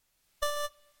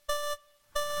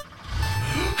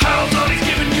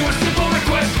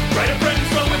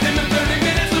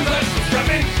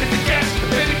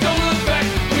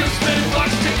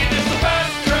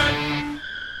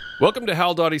Welcome to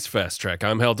Hal Dottie's Fast Track.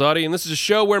 I'm Hal Dottie, and this is a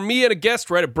show where me and a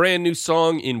guest write a brand new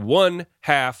song in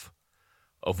 1/2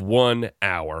 of 1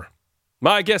 hour.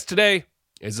 My guest today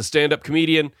is a stand-up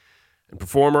comedian and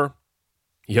performer.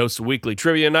 He hosts a weekly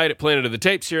trivia night at Planet of the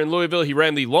Tapes here in Louisville. He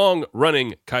ran the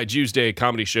long-running Kaiju's Day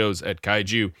comedy shows at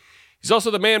Kaiju. He's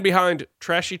also the man behind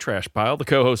Trashy Trash Pile, the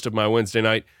co-host of my Wednesday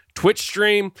night Twitch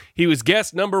stream. He was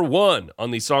guest number 1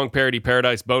 on the Song Parody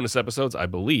Paradise bonus episodes, I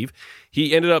believe.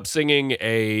 He ended up singing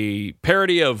a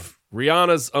parody of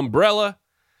Rihanna's Umbrella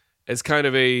as kind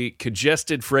of a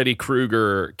congested Freddy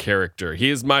Krueger character. He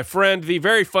is my friend, the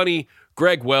very funny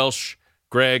Greg Welsh.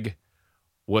 Greg,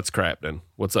 what's crappening?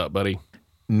 What's up, buddy?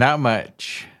 Not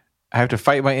much. I have to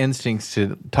fight my instincts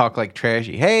to talk like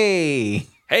Trashy. Hey!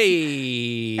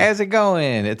 Hey! How's it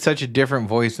going? It's such a different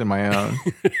voice than my own.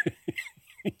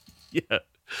 Yeah.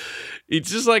 It's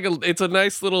just like it's a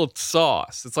nice little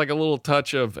sauce. It's like a little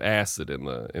touch of acid in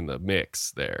the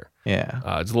mix there. Yeah.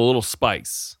 It's a little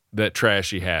spice that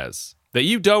Trashy has that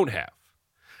you don't have.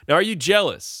 Now, are you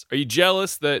jealous? Are you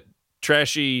jealous that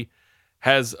Trashy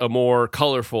has a more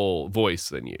colorful voice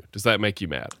than you? Does that make you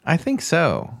mad? I think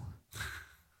so.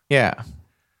 Yeah.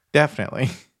 Definitely.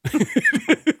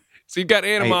 So you've got I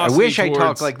animosity. wish I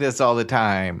talked like this all the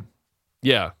time.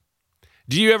 Yeah.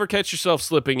 Do you ever catch yourself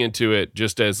slipping into it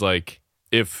just as like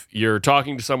if you're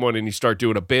talking to someone and you start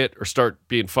doing a bit or start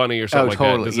being funny or something like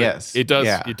totally. that? Yes. It does.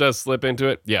 Yeah. It does slip into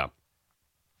it. Yeah.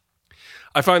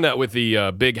 I find that with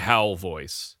the big howl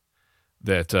voice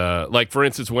that like, for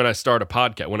instance, when I start a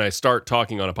podcast, when I start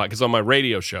talking on a podcast on my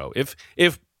radio show, if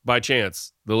by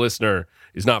chance the listener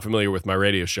is not familiar with my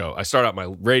radio show, I start out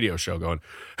my radio show going,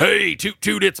 "Hey, toot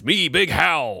toot, it's me, Big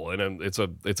Howl," and it's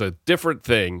a different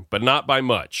thing, but not by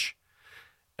much.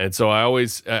 And so I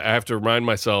have to remind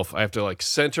myself, I have to like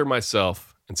center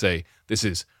myself and say, this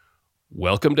is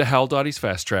welcome to Hal Dottie's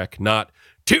Fast Track, not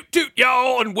toot toot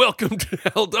y'all and welcome to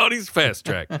Hal Dottie's Fast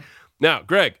Track. Now,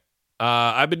 Greg,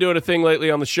 I've been doing a thing lately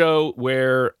on the show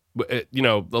where, you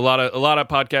know, a lot of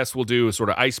podcasts will do a sort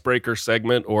of icebreaker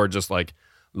segment or just like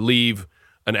leave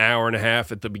an hour and a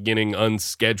half at the beginning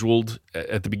unscheduled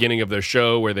at the beginning of their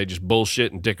show where they just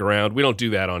bullshit and dick around. We don't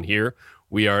do that on here.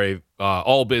 We are a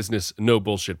all business, no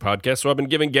bullshit podcast. So I've been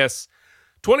giving guests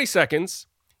 20 seconds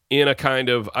in a kind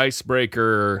of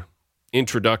icebreaker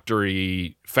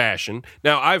introductory fashion.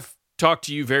 Now, I've talked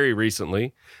to you very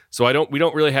recently, so we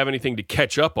don't really have anything to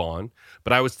catch up on,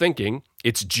 but I was thinking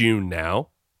it's June now.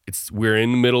 We're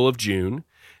in the middle of June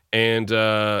and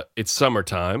it's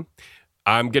summertime.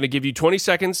 I'm going to give you 20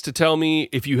 seconds to tell me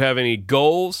if you have any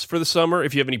goals for the summer,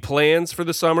 if you have any plans for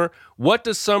the summer. What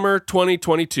does summer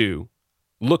 2022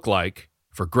 look like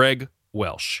for Greg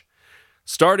Welsh?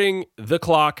 Starting the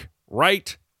clock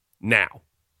right now.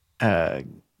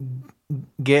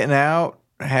 Getting out,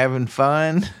 having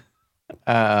fun,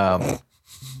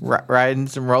 riding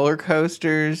some roller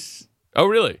coasters. Oh,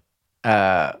 really?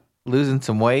 Losing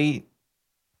some weight.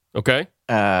 Okay.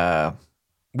 Where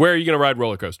are you going to ride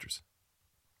roller coasters?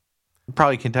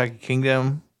 Probably Kentucky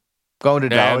Kingdom. Going to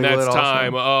Dollywood. And that's also.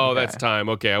 time. Oh, Okay. That's time.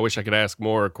 Okay, I wish I could ask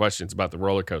more questions about the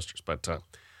roller coasters, but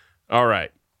all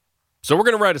right. So we're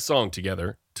going to write a song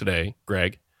together today,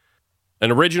 Greg. An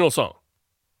original song.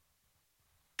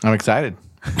 I'm excited.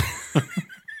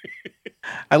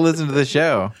 I listened to the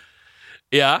show.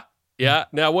 Yeah. Yeah.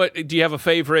 Now, what do you have a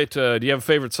favorite? Do you have a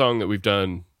favorite song that we've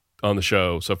done on the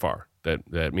show so far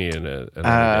that me and another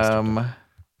guest have done?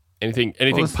 Anything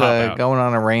pop out? Going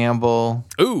on a Ramble.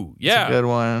 Ooh, yeah. It's a good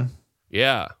one.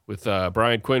 Yeah, with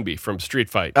Brian Quinby from Street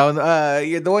Fight. Oh,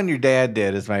 the one your dad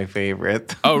did is my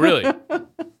favorite. Oh, really?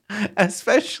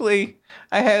 Especially,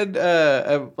 I had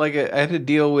I had to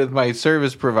deal with my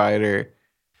service provider,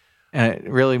 and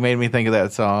it really made me think of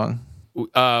that song.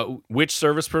 Which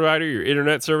service provider? Your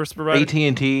internet service provider?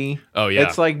 AT&T. Oh, yeah.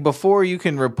 It's like before you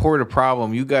can report a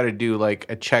problem, you got to do like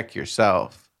a check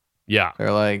yourself. Yeah.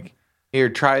 They're like, here,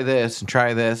 try this and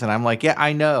try this. And I'm like, yeah,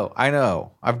 I know.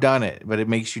 I've done it. But it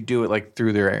makes you do it like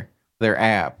through their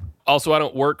app. Also, I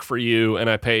don't work for you and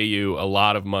I pay you a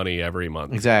lot of money every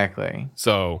month. Exactly.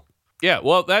 So, yeah,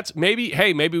 well, that's maybe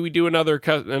we do another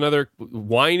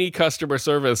whiny customer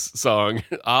service song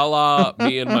a la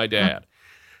me and my dad.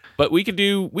 But we could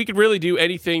really do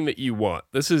anything that you want.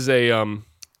 This is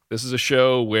a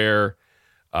show where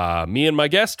me and my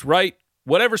guest write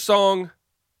whatever song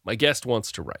my guest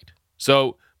wants to write.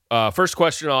 So, first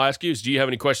question I'll ask you is, do you have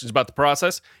any questions about the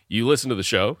process? You listen to the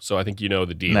show, so I think you know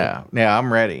the deal. No, yeah,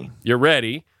 I'm ready. You're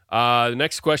ready. The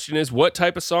next question is, what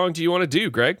type of song do you want to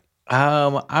do, Greg?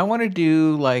 I want to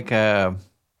do like a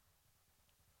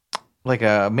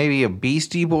maybe a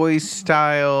Beastie Boys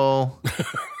style.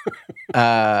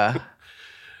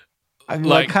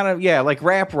 like kind of like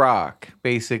rap rock,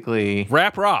 basically.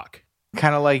 Rap rock.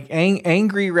 Kind of like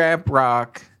angry rap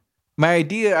rock. My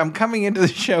idea, I'm coming into the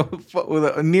show with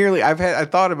I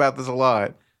thought about this a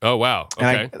lot. Oh, wow.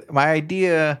 Okay. And my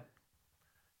idea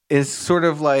is sort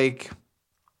of like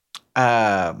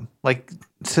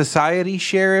society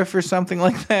sheriff or something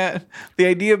like that. The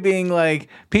idea being like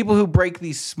people who break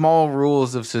these small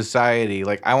rules of society.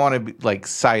 Like I want to like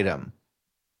cite them.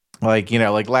 Like,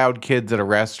 like loud kids at a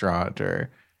restaurant or.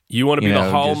 You want to be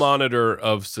the hall monitor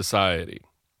of society.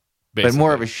 Basically. But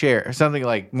more of a share, something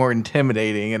like more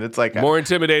intimidating, and it's like more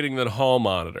intimidating than hall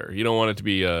monitor. You don't want it to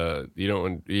be you don't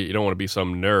want to be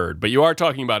some nerd, but you are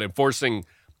talking about enforcing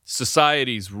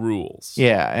society's rules.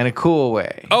 Yeah, in a cool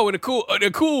way. Oh, in a cool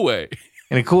way.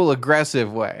 In a cool,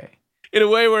 aggressive way. In a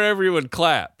way where everyone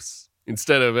claps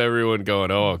instead of everyone going,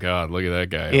 "Oh God, look at that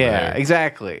guy." Yeah,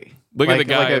 exactly. Look at the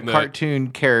guy, like a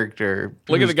cartoon character.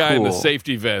 Look at the guy in the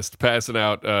safety vest passing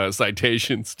out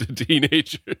citations to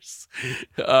teenagers.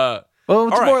 Well,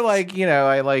 it's more like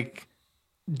I like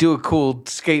do a cool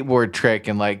skateboard trick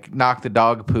and like knock the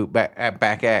dog poop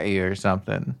back at you or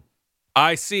something.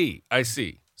 I see.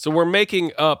 So we're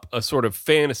making up a sort of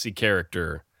fantasy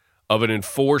character of an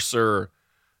enforcer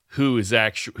who is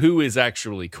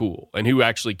actually cool and who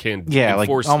actually can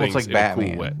enforce like almost things like Batman.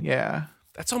 in a cool way. Yeah.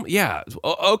 That's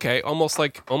okay, almost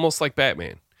like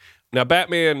Batman. Now,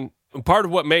 Batman, part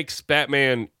of what makes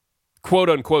Batman quote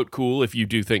unquote cool, if you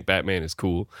do think Batman is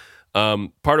cool,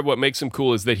 part of what makes him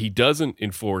cool is that he doesn't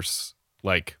enforce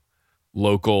like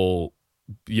local,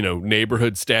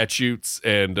 neighborhood statutes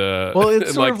and it's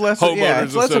and, sort of less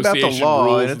it's less about the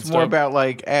law and it's more about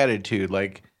like attitude,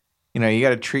 like you got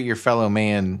to treat your fellow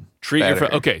man.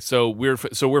 Okay, so we're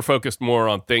focused more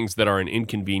on things that are an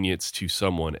inconvenience to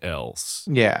someone else.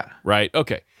 Yeah. Right.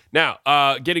 Okay. Now,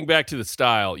 getting back to the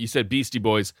style, you said Beastie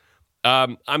Boys.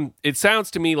 It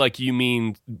sounds to me like you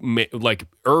mean like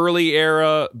early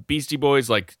era Beastie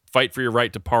Boys, like Fight for Your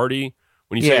Right to Party.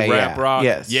 When you say rap rock,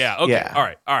 yes, yeah. Okay.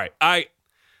 Yeah. All right.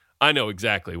 I know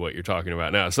exactly what you're talking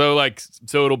about now. So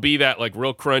it'll be that like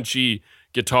real crunchy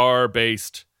guitar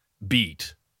based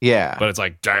beat. Yeah. But it's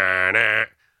like da-na,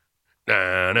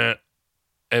 da-na,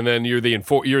 and then you're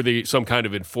the some kind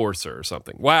of enforcer or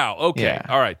something. Wow. Okay. Yeah.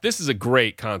 All right. This is a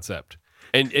great concept.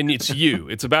 And it's you.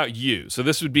 It's about you. So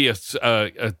this would be a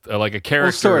like a character.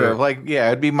 Well, sort of like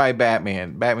it'd be my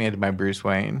Batman. Batman to my Bruce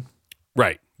Wayne.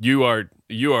 Right. You are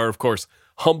of course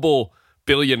humble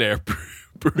billionaire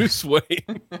Bruce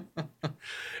Wayne.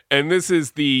 And this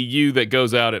is the you that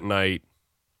goes out at night.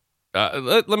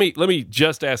 Let me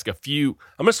just ask a few.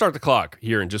 I'm going to start the clock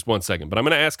here in just 1 second, but I'm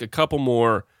going to ask a couple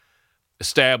more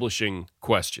establishing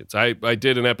questions. I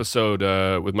did an episode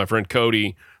with my friend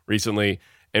Cody recently,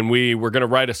 and we were going to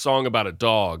write a song about a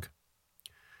dog,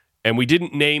 and we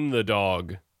didn't name the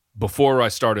dog before I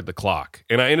started the clock,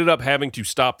 and I ended up having to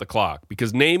stop the clock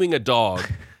because naming a dog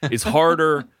is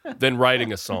harder than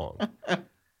writing a song.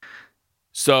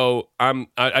 So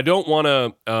I don't want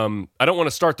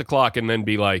to start the clock and then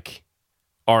be like,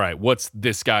 all right, what's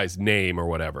this guy's name or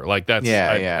whatever. Like that's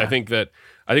I think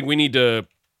we need to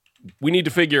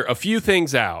figure a few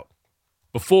things out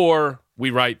before we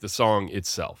write the song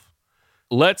itself.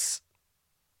 Let's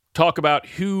talk about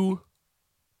who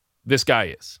this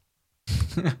guy is.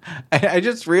 I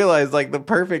just realized like the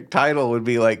perfect title would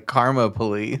be like Karma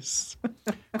Police.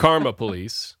 Karma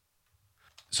Police.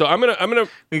 So I'm gonna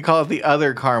we call it the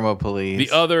other Karma Police.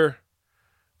 The other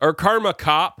or Karma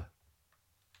Cop.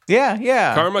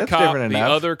 Yeah. Karma Cop, the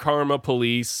other Karma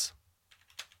Police.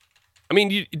 I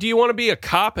mean, do you want to be a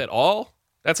cop at all?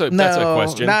 That's a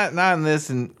question. Not in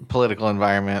this political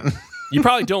environment. You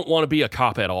probably don't want to be a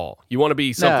cop at all. You want to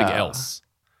be something else.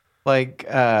 Like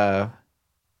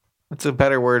what's a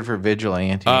better word for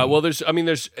vigilante? Well, there's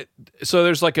Judge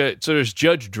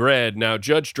Dredd. Now,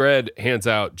 Judge Dredd hands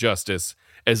out justice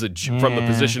from the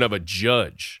position of a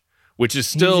judge, which is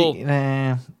still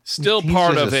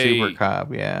part of a super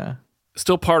cop,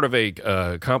 still part of a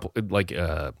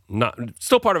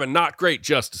not great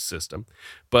justice system,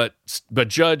 but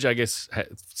judge, I guess,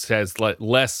 has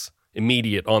less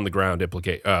immediate on the ground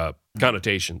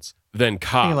connotations than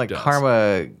cop. Like does.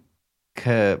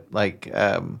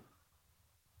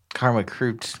 Karma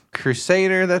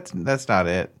Crusader. That's not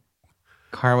it.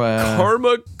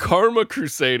 Karma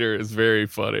Crusader is very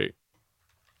funny.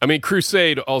 I mean,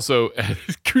 Crusade has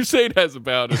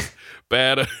about as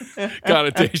bad a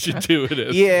connotation to it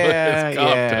as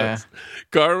cop does.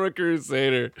 Karma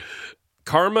Crusader.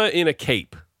 Karma in a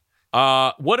cape.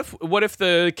 What if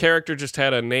the character just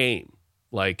had a name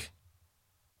like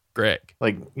Greg?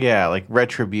 Like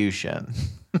Retribution.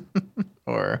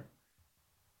 Or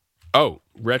Oh,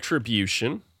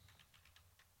 retribution.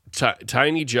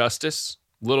 Tiny justice.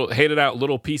 Handed out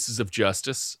little pieces of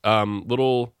justice.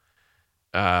 Little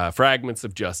fragments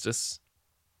of justice.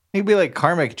 He'd be like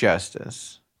karmic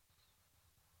justice.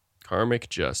 Karmic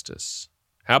justice.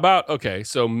 How about, okay,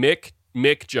 so Mick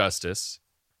Justice.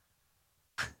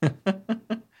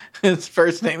 His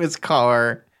first name is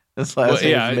Carr. His last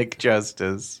name is Mick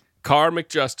Justice. Carr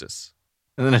McJustice.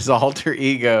 And then his alter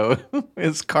ego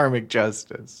is Karmic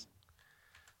Justice.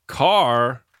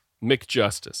 Carr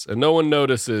McJustice. And no one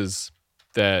notices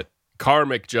that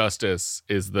Karmic Justice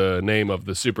is the name of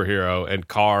the superhero and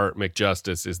Carr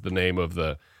McJustice is the name of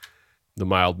the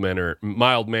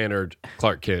mild-mannered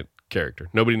Clark Kent character.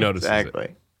 Nobody notices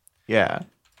exactly. Yeah.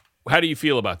 How do you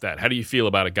feel about that? How do you feel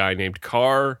about a guy named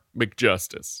Carr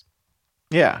McJustice?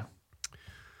 Yeah.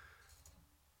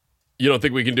 You don't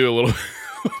think we can do a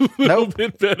little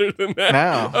bit better than that?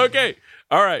 No. Okay.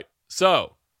 All right.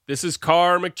 So this is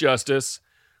Carr McJustice.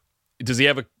 Does he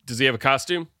have a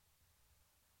costume?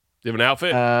 Do you have an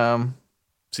outfit?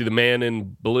 Is he the man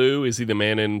in blue? Is he the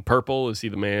man in purple? Is he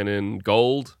the man in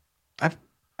gold?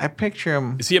 I picture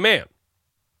him. Is he a man?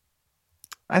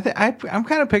 I'm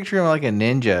kind of picturing him like a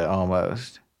ninja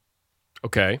almost.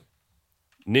 Okay.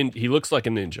 He looks like a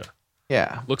ninja.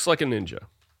 Yeah. Looks like a ninja.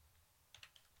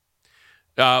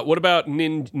 What about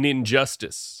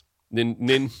Ninjustice?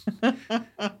 Ninja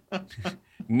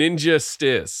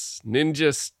Stiss.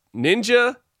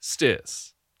 Ninja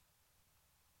Stiss.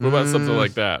 What about something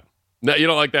like that? No, you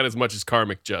don't like that as much as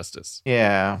Karmic Justice.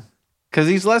 Yeah. Because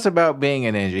he's less about being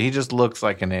a ninja. He just looks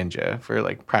like a ninja for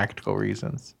like practical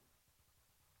reasons.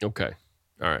 Okay.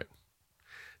 All right.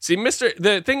 See,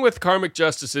 the thing with Karmic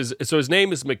Justice is, so his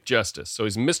name is McJustice. So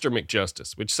he's Mr.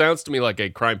 McJustice, which sounds to me like a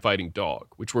crime-fighting dog,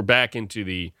 which we're back into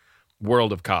the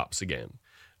world of cops again,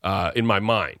 in my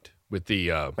mind. With the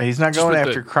but he's not going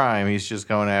after crime. He's just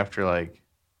going after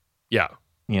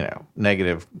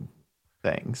negative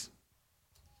things,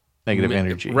 negative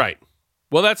energy. Right.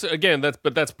 Well, that's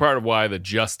part of why the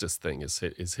justice thing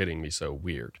is hitting me so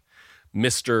weird.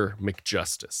 Mr.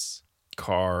 McJustice,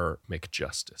 Carr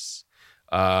McJustice.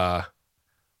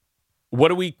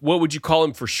 What would you call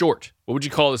him for short? What would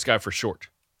you call this guy for short?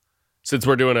 Since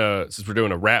we're doing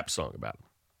a rap song about him.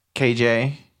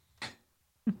 KJ.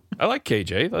 I like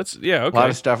KJ. Okay. A lot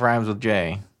of stuff rhymes with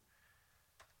J.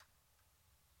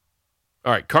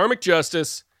 All right, Karmic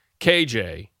Justice,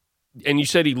 KJ, and you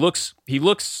said he looks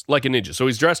like a ninja. So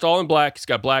he's dressed all in black. He's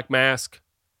got black mask.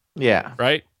 Yeah.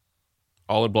 Right?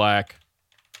 All in black.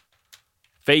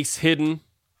 Face hidden.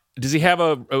 Does he have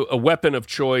a weapon of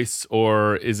choice,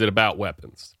 or is it about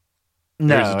weapons?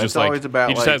 No, it's always about.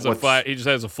 He just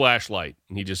has a flashlight,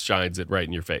 and he just shines it right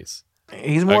in your face.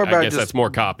 He's more about. I guess that's more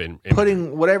cop in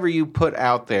putting whatever you put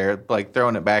out there, like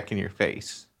throwing it back in your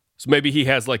face. So maybe he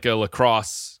has like a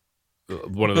lacrosse,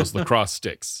 one of those lacrosse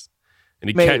sticks, and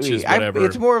he catches whatever.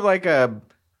 It's more of like a.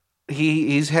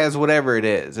 He has whatever it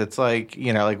is. It's like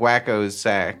like Wacko's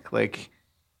sack. Like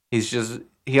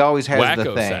he always has Wacko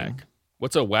the thing. Sack.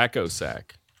 What's a Wacko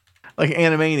sack? Like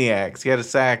Animaniacs. He had a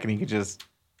sack and he could just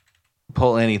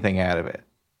pull anything out of it.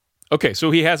 Okay,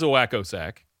 so he has a Wacko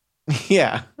sack.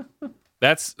 Yeah.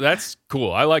 That's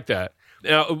cool. I like that.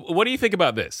 Now, what do you think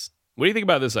about this? What do you think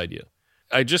about this idea?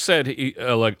 I just said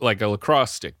like a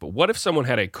lacrosse stick, but what if someone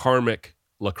had a karmic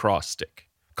lacrosse stick?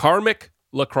 Karmic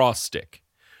lacrosse stick,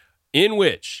 in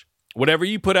which whatever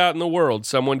you put out in the world,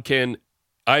 someone can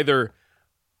either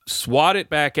swat it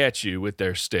back at you with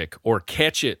their stick or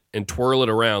catch it and twirl it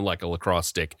around like a lacrosse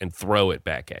stick and throw it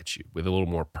back at you with a little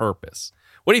more purpose.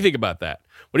 What do you think about that?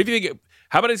 What do you think?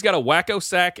 How about he's got a Wacko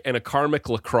sack and a karmic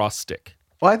lacrosse stick?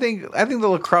 Well, I think the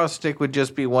lacrosse stick would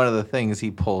just be one of the things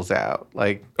he pulls out.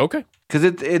 Like, okay. Because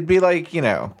it'd be like,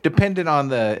 dependent on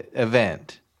the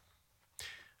event.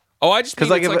 Oh, I just mean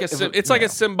it's like a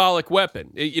symbolic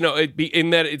weapon. It'd be in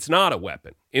that it's not a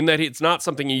weapon. In that it's not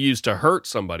something you use to hurt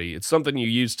somebody. It's something you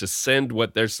use to send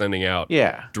what they're sending out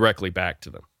directly back to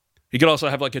them. You could also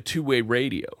have like a two-way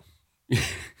radio. You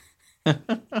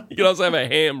could also have a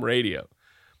ham radio.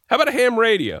 How about a ham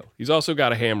radio? He's also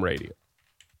got a ham radio.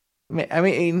 I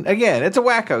mean, again, it's a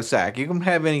Wacko sack. You can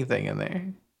have anything in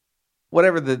there.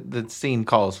 Whatever the scene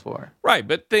calls for. Right,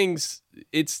 but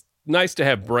it's nice to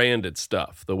have branded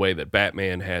stuff the way that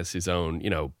Batman has his own,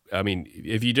 I mean,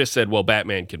 if you just said, well,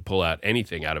 Batman can pull out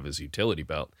anything out of his utility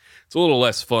belt, it's a little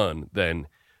less fun than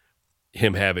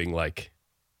him having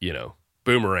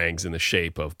boomerangs in the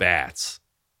shape of bats,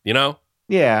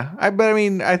 Yeah, but I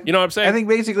mean, you know what I'm saying? I think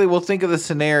basically we'll think of the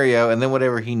scenario and then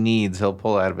whatever he needs, he'll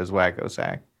pull out of his Wacko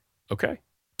sack. Okay.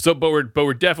 So, but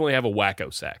we're definitely have a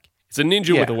Wacko sack. It's a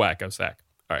ninja with a Wacko sack.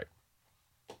 All right.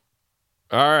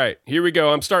 All right, here we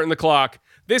go. I'm starting the clock.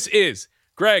 This is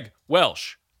Greg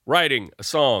Welsh writing a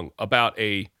song about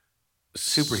a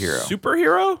Superhero.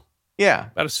 Superhero? Yeah.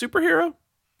 About a superhero?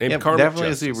 Named Yep, Karmic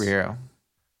definitely Justice. a superhero.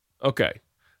 Okay.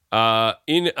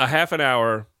 In a half an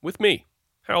hour with me,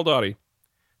 Harold Doughty.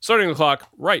 Starting the clock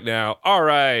right now. All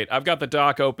right, I've got the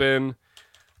doc open.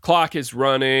 Clock is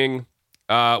running.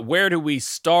 Where do we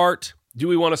start? Do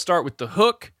we want to start with the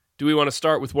hook? Do we want to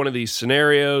start with one of these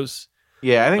scenarios?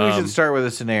 Yeah, I think we should start with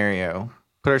a scenario.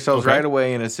 Put ourselves Okay. right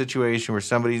away in a situation where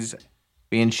somebody's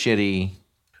being shitty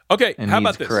Okay, and how needs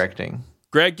about this? correcting.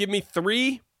 Greg, give me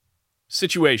 3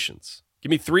 situations.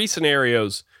 Give me 3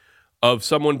 scenarios of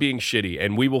someone being shitty,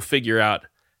 and we will figure out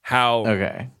how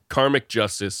Okay. karmic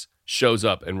justice shows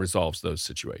up and resolves those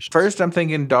situations. First, I'm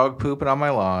thinking dog pooping on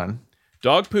my lawn.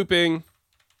 Dog pooping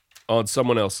on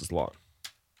someone else's lawn.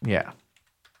 Yeah.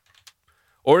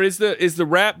 Or is the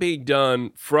rap being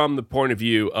done from the point of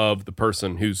view of the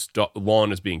person whose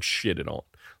lawn is being shitted on?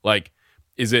 Like,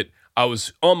 is it, I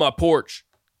was on my porch,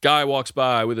 guy walks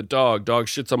by with a dog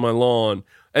shits on my lawn,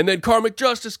 and then karmic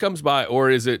justice comes by?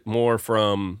 Or is it more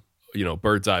from,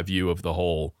 bird's eye view of the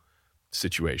whole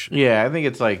situation? Yeah, I think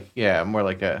it's more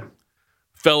like a...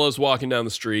 Fellas walking down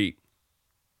the street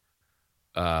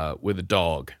with a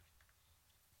dog.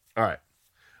 All right.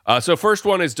 So first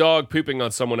one is dog pooping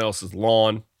on someone else's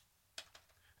lawn.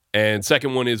 And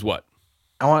second one is what?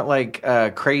 I want like a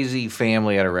crazy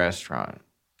family at a restaurant.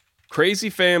 Crazy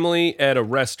family at a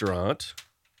restaurant.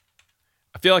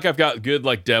 I feel like I've got good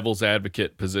like devil's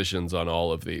advocate positions on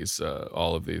all of these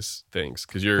things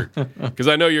because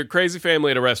I know you're crazy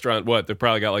family at a restaurant. What, they've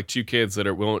probably got like 2 kids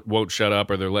that won't shut up,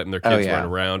 or they're letting their kids run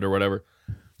around or whatever.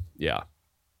 Yeah.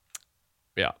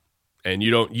 And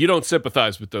you don't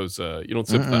sympathize with those. You don't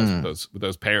sympathize with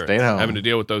those parents having to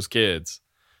deal with those kids.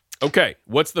 Okay,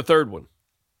 what's the third one?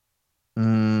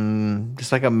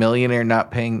 Just like a millionaire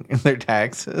not paying their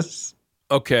taxes.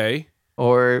 Okay.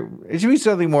 Or it should be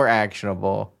something more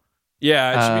actionable.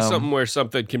 Yeah, it should be something where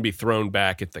something can be thrown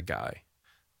back at the guy.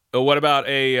 What about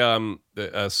a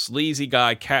sleazy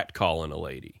guy catcalling a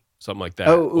lady? Something like that.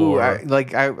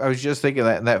 I was just thinking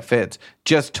that fits.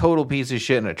 Just total piece of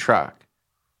shit in a truck.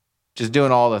 Just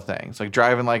doing all the things, like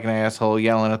driving like an asshole,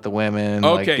 yelling at the women.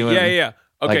 Okay, yeah.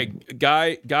 Okay, like,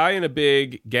 guy in a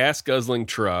big gas guzzling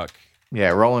truck. Yeah,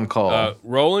 rolling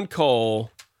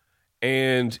coal.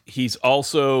 And he's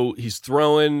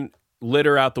throwing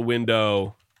litter out the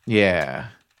window. Yeah,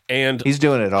 and he's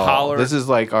doing it all. This is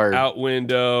like our out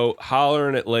window,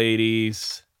 hollering at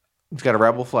ladies. He's got a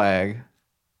rebel flag.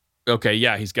 Okay,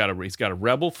 yeah, he's got a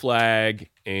rebel flag,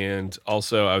 and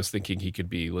also I was thinking he could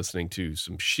be listening to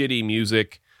some shitty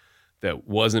music that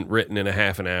wasn't written in a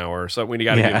half an hour. So we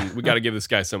got to give this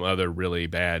guy some other really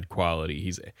bad quality.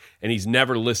 He's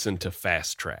never listened to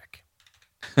Fast Track.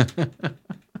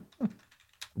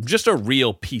 Just a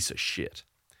real piece of shit.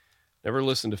 Never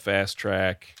listened to Fast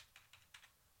Track.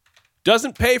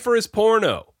 Doesn't pay for his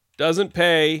porno. Doesn't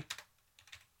pay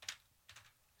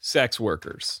sex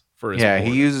workers for his porno.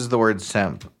 He uses the word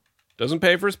simp. Doesn't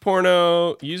pay for his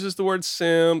porno. Uses the word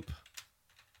simp.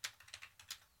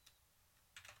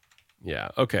 Yeah,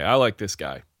 okay. I like this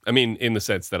guy. I mean, in the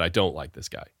sense that I don't like this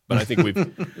guy. But I think we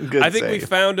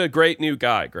found a great new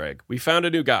guy, Greg. We found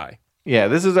a new guy. Yeah,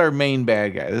 this is our main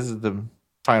bad guy. This is the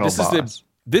final boss.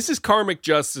 This is karmic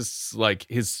justice, like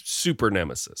his super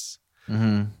nemesis.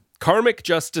 Mm-hmm. Karmic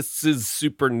justice's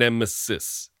super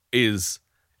nemesis is,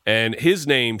 and his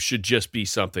name should just be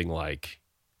something like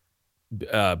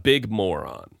Big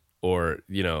Moron, or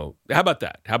how about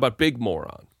that? How about Big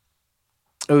Moron?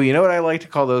 Oh, you know what I like to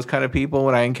call those kind of people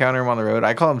when I encounter them on the road?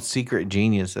 I call them secret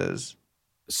geniuses.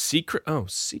 Secret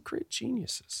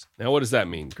geniuses. Now, what does that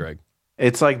mean, Greg?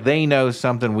 It's like they know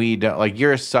something we don't. Like,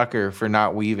 you're a sucker for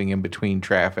not weaving in between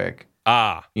traffic.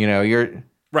 You're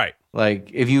right.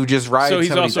 Like, if you just ride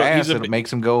somebody's ass, it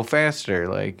makes them go faster.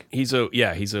 Like, he's a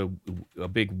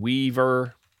big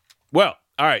weaver. Well,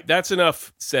 all right, that's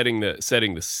enough setting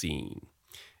the scene,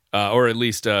 or at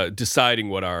least deciding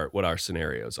what our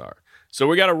scenarios are. So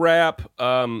we got to rap.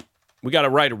 We got to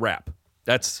write a rap.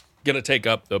 That's gonna take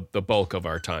up the bulk of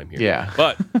our time here. Yeah.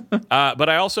 But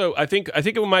I think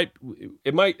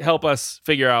it might help us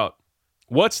figure out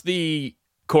what's the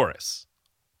chorus.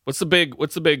 What's the big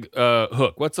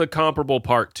hook? What's a comparable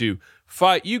part to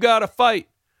fight? You gotta fight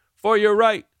for your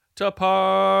right to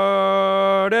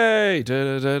party. Da,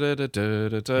 da, da, da, da,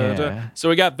 da, da, da. So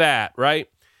we got that, right?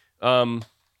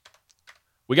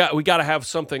 We got to have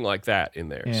something like that in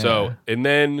there. Yeah. So and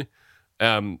then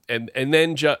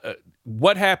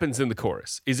what happens in the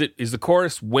chorus? Is the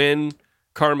chorus when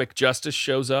karmic justice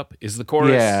shows up? Is the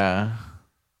chorus? Yeah.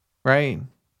 right?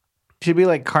 Should be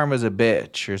like karma's a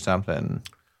bitch or something.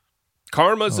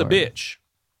 Karma's a bitch.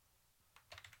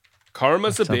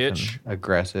 Karma's a bitch.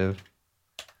 Aggressive.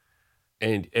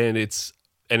 And its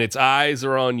eyes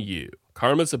are on you.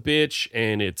 Karma's a bitch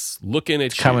and it's looking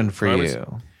at you. Coming for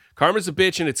you. Karma's a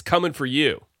bitch and it's coming for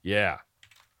you. Yeah.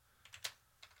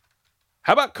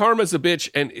 How about karma's a bitch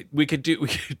and we could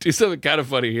do something kind of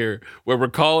funny here where we're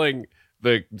calling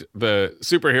the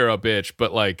superhero bitch,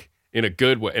 but like in a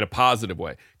good way, in a positive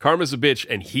way. Karma's a bitch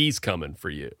and he's coming for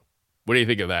you. What do you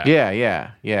think of that?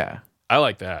 Yeah. I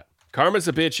like that. Karma's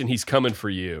a bitch and he's coming for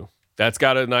you. That's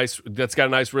got a nice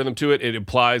rhythm to it. It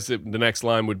implies that the next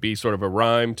line would be sort of a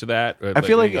rhyme to that. I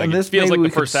feel like in this feels like maybe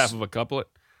the first half of a couplet.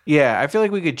 Yeah, I feel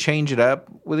like we could change it up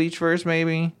with each verse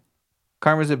maybe.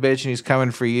 Karma's a bitch and he's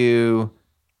coming for you.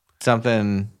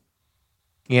 Something,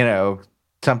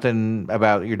 something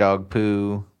about your dog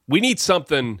poo. We need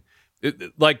something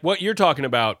like what you're talking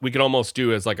about. We could almost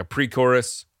do as like a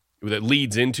pre-chorus that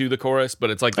leads into the chorus, but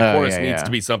it's like the chorus needs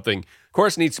to be something.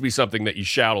 Chorus needs to be something that you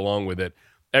shout along with it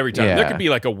every time. Yeah. There could be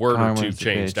like a word or two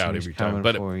changed out every time,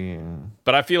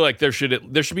 but I feel like there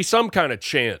should be some kind of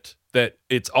chant that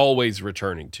it's always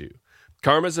returning to.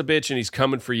 Karma's a bitch and he's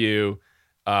coming for you.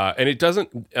 And it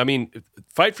doesn't,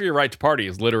 fight for your right to party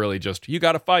is literally just, you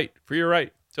got to fight for your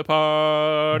right to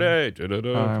party.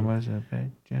 Karma's a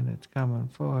bitch and it's coming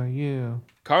for you.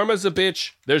 Karma's a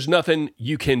bitch. There's nothing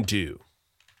you can do.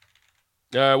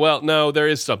 Well, no, there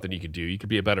is something you could do. You could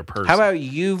be a better person. How about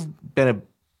you've been a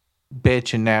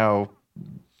bitch and now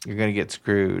you're going to get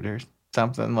screwed or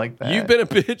something like that? You've been a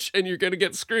bitch and you're going to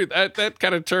get screwed. That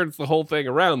kind of turns the whole thing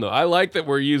around, though. I like that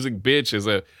we're using bitch as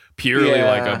a purely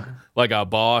like a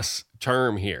boss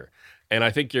term here. And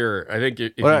I think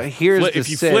if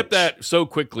you flip that so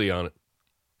quickly on it.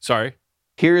 Sorry.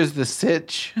 Here is the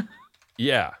sitch.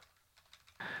 Yeah.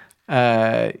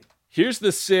 Here's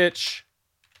the sitch.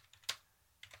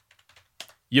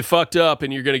 You fucked up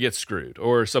and you're going to get screwed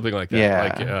or something like that.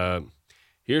 Yeah. Like,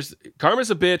 here's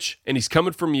karma's a bitch and he's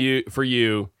coming for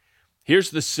you.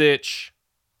 Here's the sitch.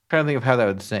 I'm trying to think of how that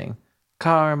would sing.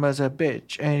 Karma's a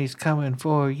bitch and he's coming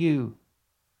for you.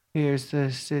 Here's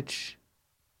the sitch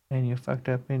and you fucked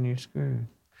up and you're screwed.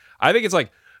 I think it's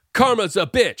like karma's a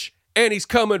bitch and he's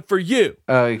coming for you.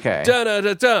 Okay. Da da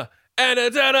da da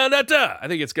and da da da da. I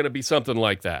think it's going to be something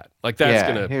like that. Like that's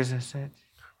going to. Here's the sitch.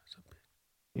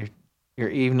 Your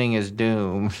evening is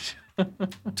doomed.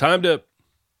 Time to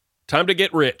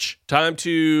get rich. Time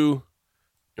to, you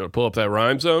want to pull up that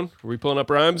rhyme zone? Are we pulling up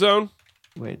rhyme zone?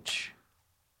 Which?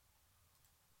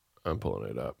 I'm pulling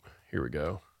it up. Here we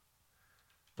go.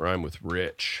 Rhyme with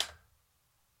rich.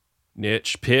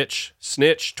 Niche, pitch,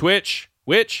 snitch, twitch,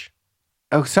 witch.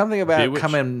 Oh, something about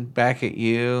coming back at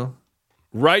you.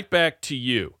 Right back to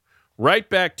you. Right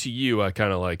back to you, I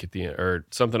kind of like at the end. Or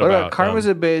something what about karma's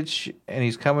a bitch and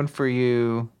he's coming for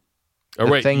you. Oh,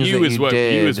 wait, you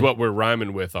is what we're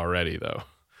rhyming with already, though.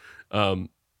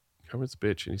 Karma's a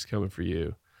bitch and he's coming for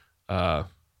you. Oh,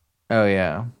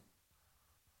 yeah.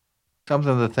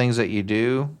 Something of the things that you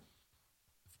do.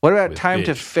 What about time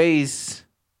to face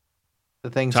the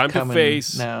things coming? Time to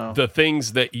face the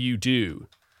things that you do.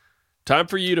 Time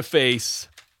for you to face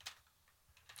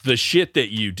the shit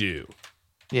that you do.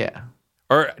 Yeah.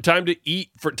 Or time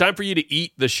for you to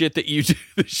eat the shit that you do.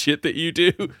 The shit that you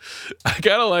do. I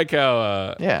kind of like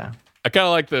how. Yeah. I kind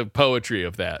of like the poetry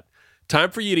of that. Time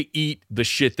for you to eat the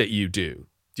shit that you do.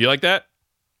 Do you like that?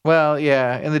 Well,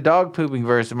 yeah. In the dog pooping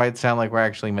verse, it might sound like we're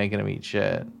actually making him eat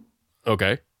shit.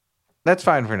 Okay. That's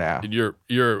fine for now.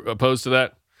 You're opposed to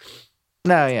that?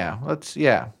 No, yeah. I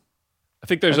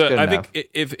think I think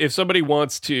if somebody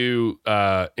wants to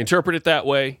interpret it that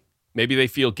way, maybe they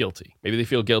feel guilty. Maybe they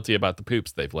feel guilty about the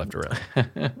poops they've left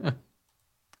around.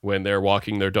 When they're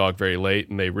walking their dog very late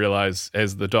and they realize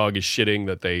as the dog is shitting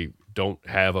that they don't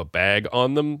have a bag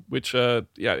on them, which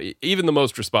even the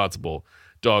most responsible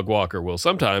dog walker will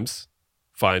sometimes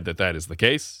find that is the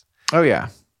case. Oh, yeah.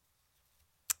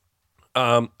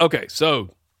 Okay, so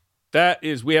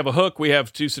we have a hook. We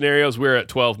have two scenarios. We're at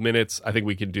 12 minutes. I think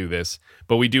we can do this,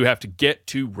 but we do have to get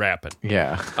to rapping.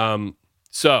 Yeah.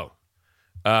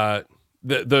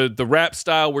 The rap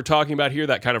style we're talking about here,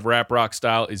 that kind of rap rock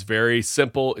style, is very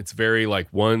simple. It's very like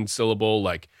one syllable,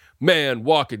 like man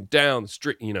walking down the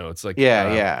street. It's like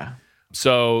yeah.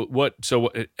 So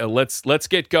let's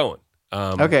get going.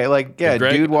 Okay,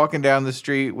 Greg, dude walking down the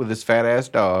street with his fat ass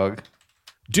dog.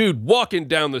 Dude walking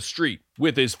down the street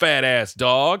with his fat ass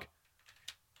dog.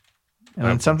 And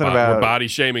then something about we're body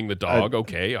shaming the dog.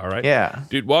 Okay, all right. Yeah.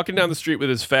 Dude walking down the street with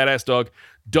his fat ass dog.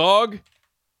 Dog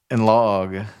and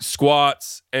log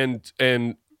squats and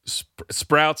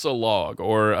sprouts a log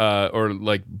or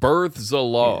like births a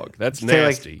log. That's Say,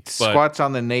 nasty. like, But squats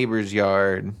on the neighbor's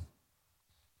yard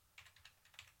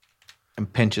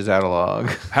and pinches out a log.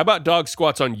 how about dog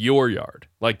squats on your yard?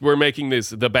 Like we're making this,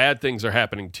 the bad things are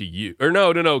happening to you. Or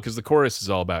no, because the chorus is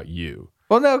all about you.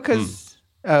 Well, no, because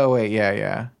oh wait,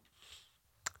 yeah.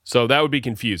 So that would be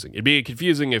confusing. It'd be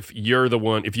confusing if you're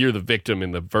the victim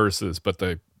in the verses, but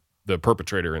the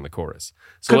perpetrator in the chorus.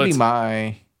 So Could be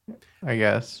I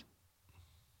guess.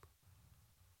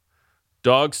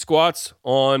 Dog squats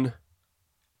on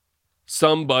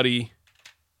somebody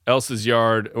else's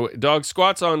yard. Dog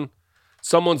squats on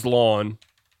someone's lawn.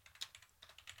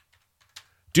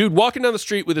 Dude walking down the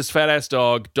street with his fat ass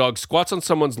dog. Dog squats on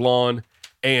someone's lawn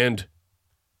and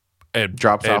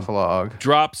Drops off a log.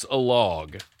 Drops a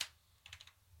log.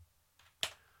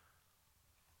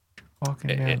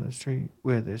 Walking down the street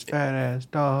with his fat ass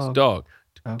dog.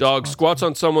 Dog squats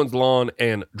on someone's lawn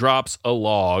and drops a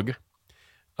log.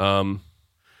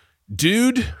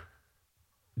 Dude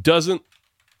doesn't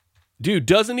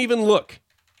even look.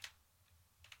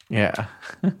 Yeah.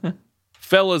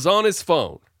 Fella's on his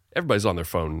phone. Everybody's on their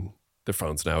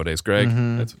phones nowadays, Greg.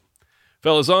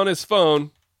 Fella's on his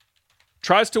phone,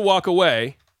 tries to walk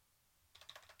away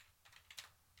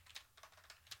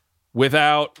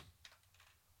without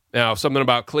now something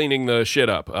about cleaning the shit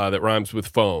up that rhymes with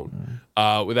phone.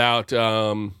 Without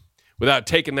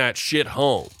taking that shit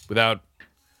home.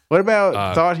 What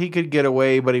about thought he could get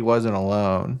away, but he wasn't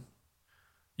alone?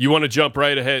 You want to jump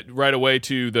right away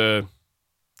to the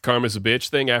karma's a bitch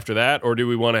thing after that, or do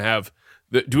we want to have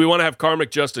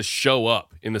karmic justice show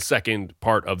up in the second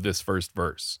part of this first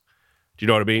verse? Do you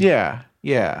know what I mean?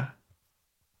 Yeah.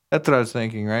 That's what I was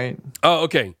thinking, right? Oh,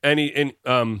 okay.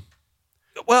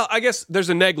 Well, I guess there's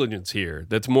a negligence here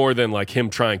that's more than like him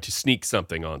trying to sneak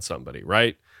something on somebody,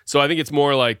 right? So I think it's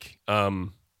more like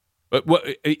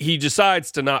he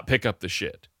decides to not pick up the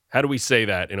shit. How do we say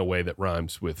that in a way that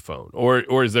rhymes with phone?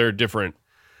 Or is there a different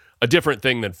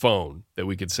thing than phone that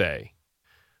we could say?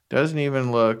 Doesn't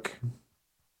even look.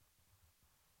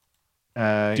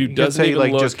 Dude doesn't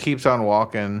even look. Just keeps on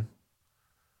walking.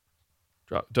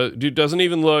 Dude doesn't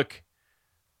even look.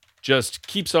 Just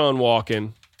keeps on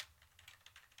walking.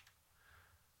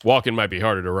 Walking might be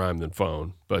harder to rhyme than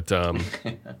phone, but I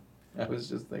was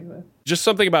just thinking that. Just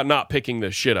something about not picking the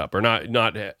shit up, or not.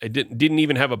 It didn't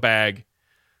even have a bag.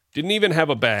 Didn't even have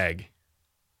a bag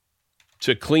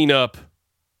to clean up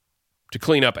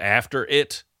after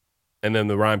it, and then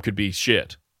the rhyme could be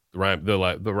shit. The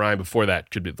rhyme before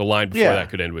that could be the line before that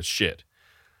could end with shit.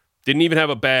 Didn't even have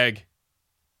a bag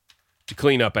to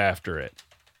clean up after it.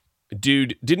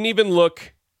 Dude didn't even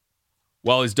look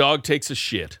while his dog takes a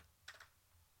shit.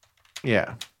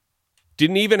 Yeah.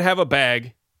 Didn't even have a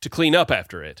bag to clean up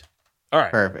after it. All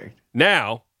right. Perfect.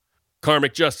 Now,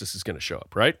 karmic justice is going to show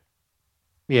up, right?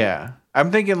 Yeah.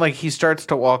 I'm thinking like he starts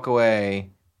to walk away.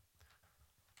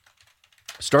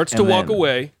 Walk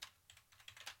away,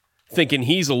 thinking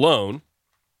he's alone.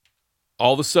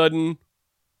 All of a sudden,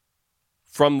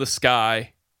 from the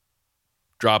sky,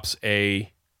 drops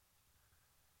a...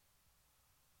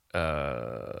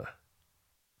 I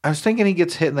was thinking he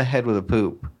gets hit in the head with a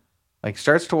poop. Like,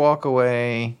 starts to walk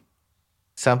away.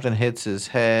 Something hits his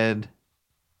head.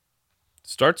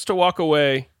 Starts to walk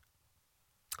away.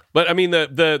 But, I mean,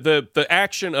 the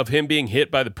action of him being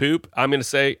hit by the poop, I'm going to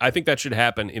say, I think that should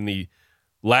happen in the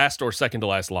last or second to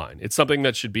last line. It's something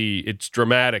that should be, it's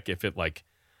dramatic if it, like,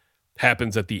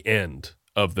 happens at the end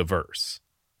of the verse.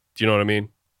 Do you know what I mean?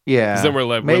 Yeah. 'Cause then we're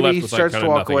left Maybe with, he like, starts kind to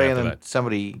of walk nothing away after and then that.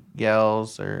 somebody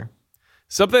yells or...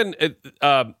 Something, it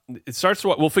starts to,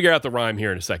 we'll figure out the rhyme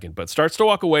here in a second, but starts to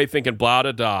walk away thinking blah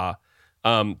da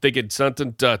da, thinking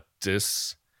something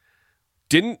this.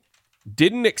 Didn't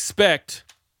expect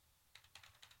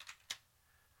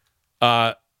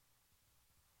to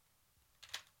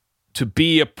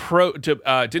be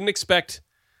didn't expect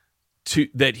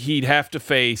that he'd have to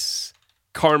face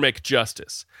karmic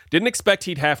justice. Didn't expect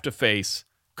he'd have to face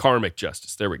karmic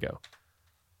justice. There we go.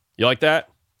 You like that?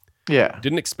 Yeah.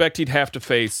 Didn't expect he'd have to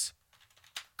face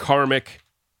karmic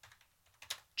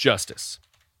justice.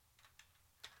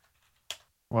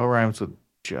 What rhymes with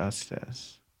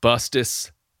justice?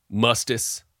 Bustus,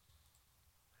 mustus.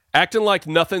 Acting like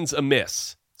nothing's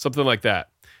amiss. Something like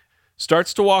that.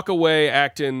 Starts to walk away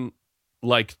acting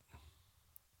like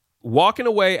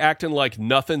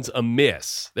nothing's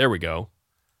amiss. There we go.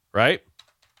 Right?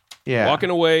 Yeah.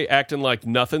 Walking away acting like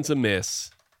nothing's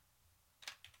amiss.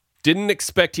 Didn't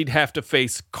expect he'd have to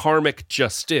face karmic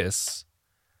justice.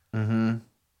 Mm-hmm.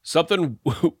 Something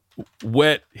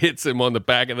wet hits him on the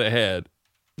back of the head.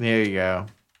 There you go.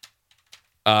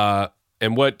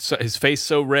 And his face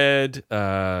so red,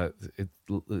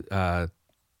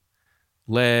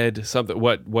 lead,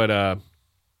 something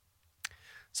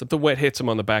something wet hits him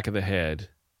on the back of the head.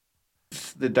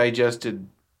 The digested.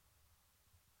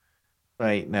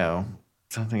 Wait, no.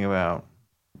 Something about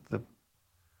the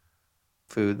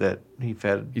food that he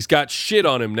fed. He's got shit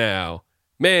on him now.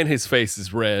 Man, his face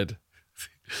is red.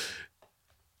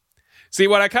 See,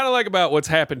 what I kind of like about what's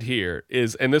happened here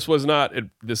is, and this was not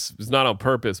on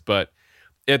purpose, but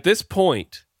at this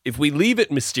point, if we leave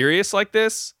it mysterious like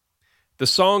this, the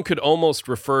song could almost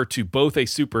refer to both a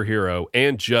superhero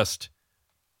and just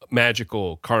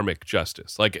magical karmic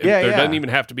justice. Like there doesn't even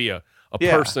have to be a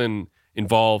person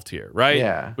involved here, right?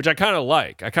 Yeah. Which I kind of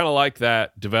like. I kind of like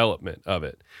that development of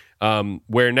it.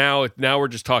 Where now we're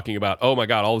just talking about, oh my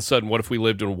God, all of a sudden, what if we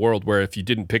lived in a world where if you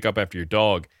didn't pick up after your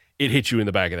dog, it hit you in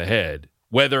the back of the head,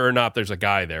 whether or not there's a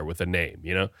guy there with a name,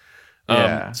 you know?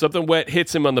 Something wet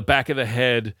hits him on the back of the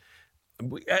head.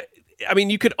 I mean,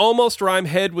 you could almost rhyme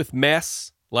head with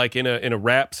mess, like in a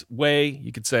rap way.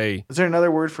 You could say. Is there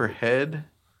another word for head?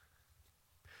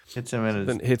 Hits him in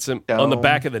his hits him dome. On the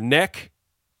back of the neck.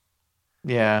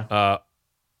 Yeah.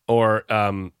 Or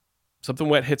something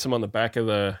wet hits him on the back of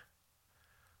the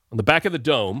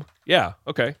dome. Yeah.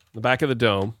 Okay. The back of the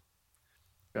dome.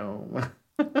 Dome.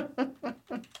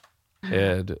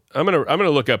 Head. I'm gonna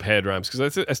look up head rhymes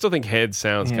because I still think head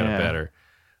sounds kind of better.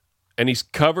 And he's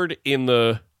covered in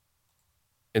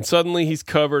and suddenly he's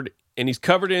covered in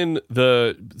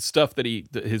the stuff that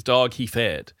his dog he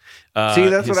fed. See,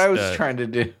 that's what I was trying to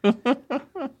do.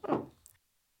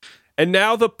 And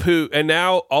now the poo, and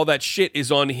now all that shit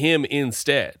is on him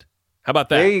instead. How about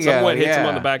that? There you Someone go. hits him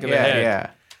on the back of the head. Yeah.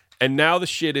 And now the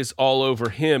shit is all over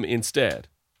him instead.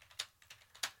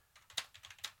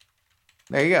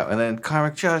 There you go. And then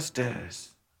karmic justice.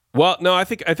 Well, no, I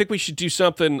think we should do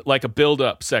something like a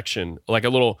build-up section, like a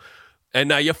little, and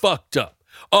now you fucked up.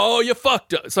 Oh, you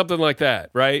fucked up. Something like that,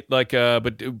 right? Like,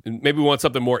 but maybe we want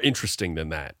something more interesting than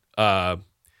that.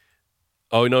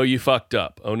 Oh no, you fucked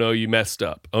up. Oh no, you messed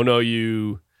up. Oh no,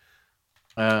 you.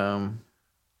 Oh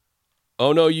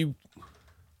no, you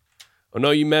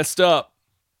messed up.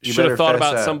 Should have thought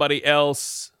about somebody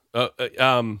else.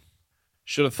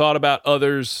 Should have thought about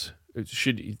others.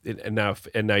 And now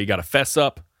you got to fess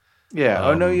up. Yeah.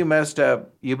 Oh no, you messed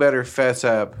up. You better fess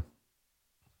up.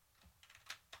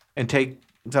 And take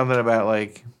something about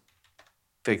like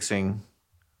fixing.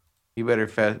 You better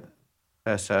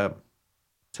fess up.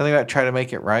 Something about try to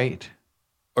make it right.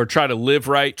 Or try to live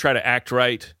right, try to act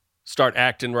right, start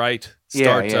acting right,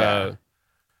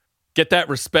 get that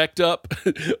respect up.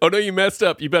 Oh no, you messed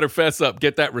up. You better fess up.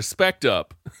 Get that respect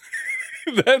up.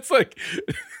 That's like,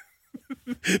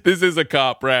 this is a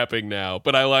cop rapping now,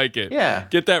 but I like it. Yeah.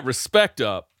 Get that respect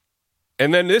up.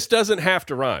 And then this doesn't have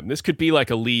to rhyme. This could be like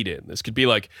a lead in. This could be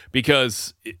like,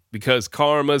 because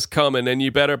karma's coming and you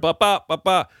better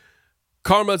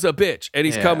karma's a bitch and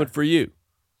he's coming for you.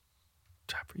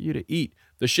 Time for you to eat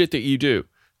the shit that you do.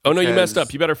 Oh no, you messed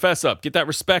up. You better fess up. Get that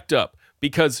respect up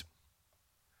because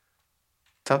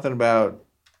something about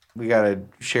we got to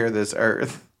share this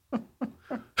earth.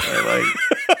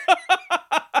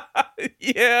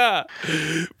 Yeah,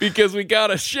 because we got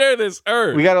to share this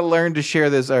earth. We got to learn to share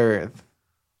this earth.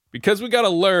 Because we got to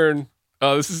learn.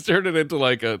 This is turning into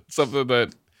like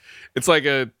something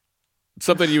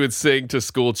you would sing to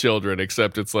school children,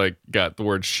 except it's like got the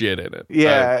word shit in it.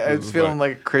 Yeah, it's feeling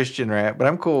like a Christian rap, but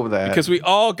I'm cool with that. Because we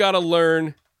all got to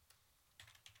learn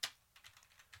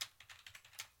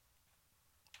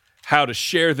how to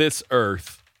share this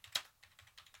earth,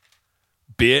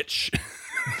 bitch.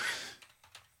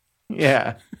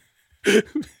 Yeah.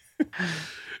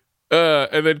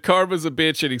 And then karma's a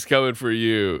bitch and he's coming for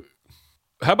you.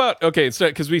 How about,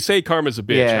 because we say karma's a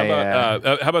bitch. Yeah,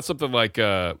 how about something like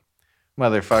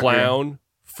motherfucker, clown,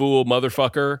 fool,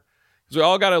 motherfucker? Because we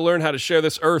all got to learn how to share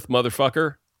this earth,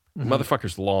 motherfucker. Mm-hmm.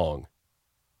 Motherfucker's long.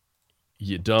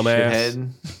 You dumbass.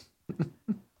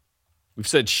 We've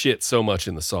said shit so much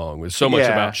in the song. There's so much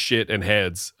about shit and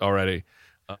heads already.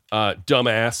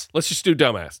 Dumbass. Let's just do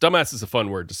dumbass. Dumbass is a fun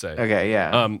word to say. Okay,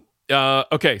 yeah.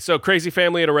 Okay, so crazy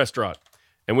family at a restaurant.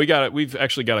 And we've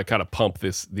actually got to kind of pump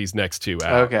these next two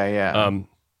out. Okay, yeah.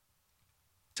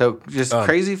 So just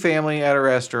crazy family at a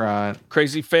restaurant.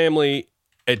 Crazy family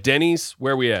at Denny's.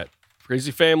 Where are we at?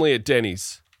 Crazy family at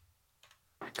Denny's.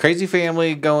 Crazy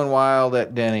family going wild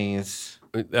at Denny's.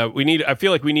 I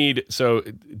feel like we need, so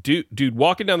dude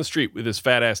walking down the street with his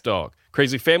fat ass dog.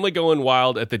 Crazy family going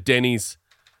wild at the Denny's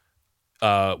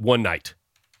one night.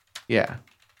 Yeah.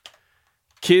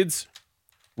 Kids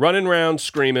running around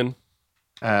screaming.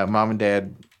 Mom and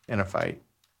dad in a fight.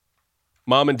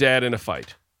 Mom and dad in a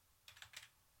fight.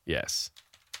 Yes.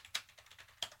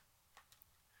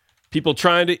 People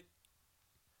trying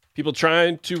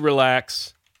to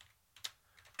relax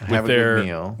Have a good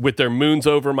meal. with their moons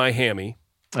over my hammy.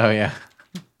 Oh yeah.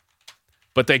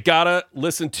 But they gotta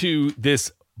listen to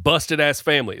this busted ass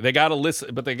family. They gotta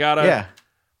listen, but they gotta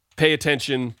pay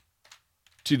attention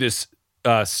to this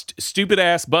stupid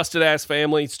ass, busted ass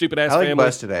family. Stupid ass family.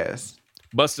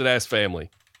 Busted ass family.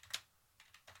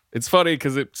 It's funny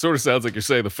because it sort of sounds like you're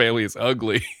saying the family is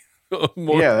ugly.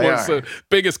 more so,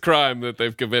 biggest crime that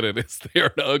they've committed is they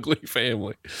are an ugly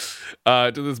family.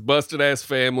 To this busted ass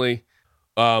family,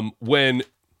 when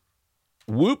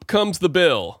whoop comes the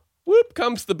bill. Whoop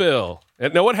comes the bill.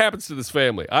 And now what happens to this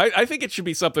family? I think it should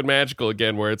be something magical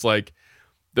again, where it's like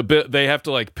the bill they have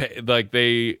to pay,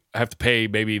 they have to pay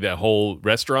maybe the whole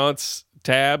restaurant's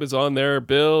tab is on their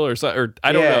bill or something, or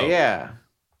I don't know. Yeah.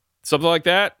 Something like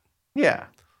that. Yeah.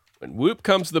 When whoop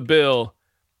comes the bill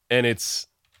and it's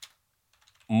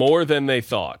more than they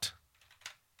thought.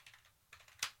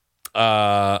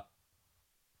 Because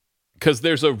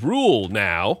there's a rule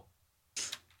now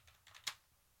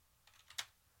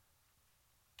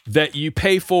that you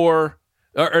pay for,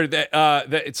 or that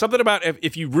it's something about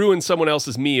if you ruin someone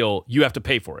else's meal, you have to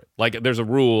pay for it. Like there's a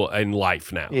rule in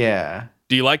life now. Yeah.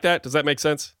 Do you like that? Does that make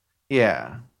sense?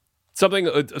 Yeah. Something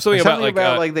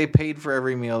about like they paid for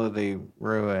every meal that they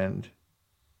ruined.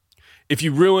 If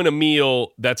you ruin a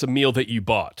meal, that's a meal that you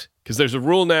bought. Because there's a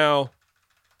rule now.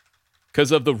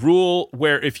 Because of the rule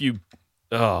where if you,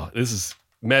 this is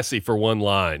messy for one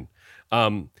line.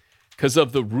 Because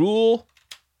of the rule.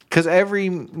 Because every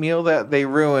meal that they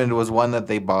ruined was one that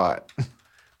they bought.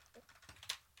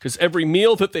 Because every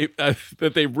meal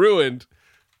that they ruined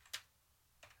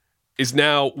is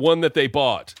now one that they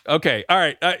bought. Okay, all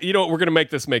right. You know what? We're gonna make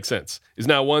this make sense. Is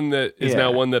now one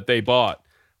that they bought.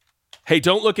 Hey,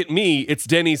 don't look at me. It's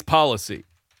Denny's policy.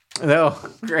 No,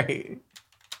 great.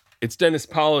 It's Denny's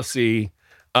policy,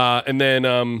 and then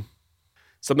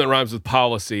something that rhymes with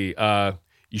policy.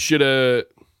 You should have.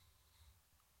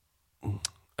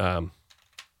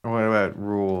 What about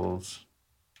rules?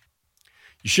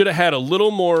 You should have had a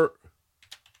little more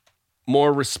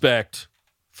respect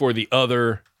for the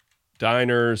other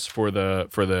diners, for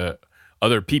the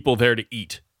other people there to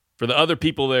eat. For the other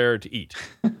people there to eat.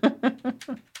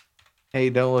 Hey,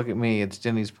 don't look at me. It's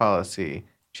Denny's policy.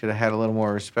 Should have had a little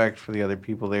more respect for the other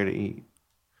people there to eat.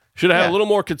 Should have had a little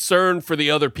more concern for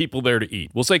the other people there to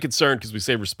eat. We'll say concern because we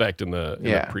say respect in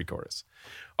the pre-chorus.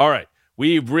 All right.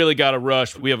 We've really got to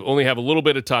rush. We only have a little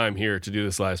bit of time here to do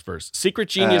this last verse. Secret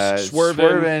Genius,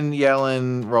 Swervin',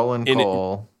 yelling, rolling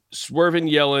coal. Swervin',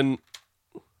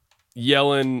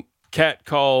 yelling, cat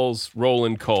calls,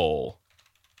 rolling coal.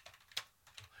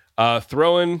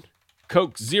 Throwing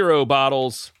Coke Zero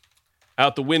bottles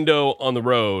out the window on the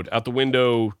road. Out the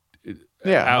window.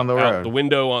 On the road.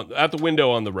 Out the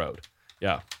window on the road.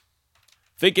 Yeah.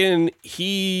 Thinking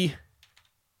he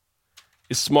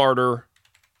is smarter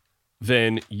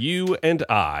than you and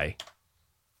I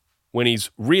when he's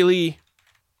really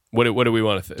what do we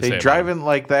want to say? Driving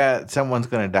like that, someone's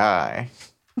gonna die.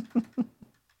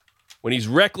 When he's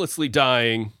recklessly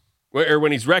dying, or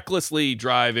when he's recklessly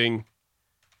driving,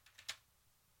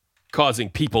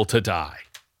 causing people to die.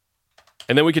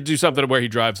 And then we could do something where he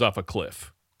drives off a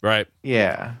cliff, right?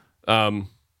 Yeah.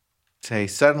 Say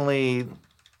suddenly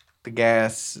the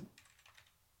gas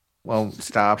won't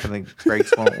stop and the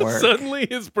brakes won't work. Suddenly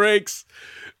his brakes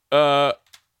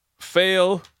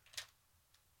fail.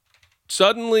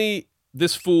 Suddenly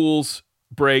this fool's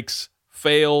brakes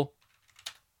fail.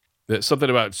 There's something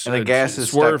about and the gas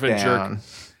is swerve stuck and down. jerk.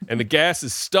 And the gas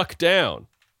is stuck down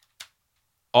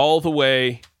all the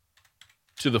way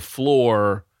to the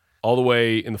floor, all the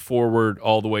way in the forward,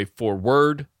 all the way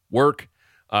forward, work.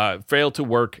 Failed to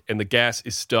work, and the gas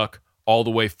is stuck all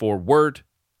the way forward.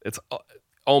 It's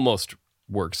almost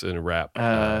works in a rap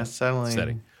suddenly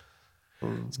setting.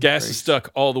 Gas is stuck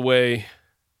all the way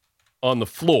on the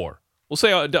floor. We'll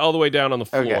say all the way down on the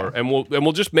floor, okay. and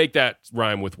we'll just make that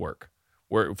rhyme with work.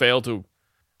 Where fail to,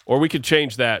 or we could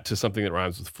change that to something that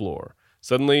rhymes with floor.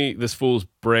 Suddenly, this fool's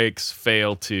brakes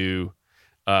fail to.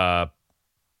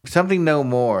 Something no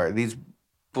more. These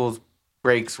fools'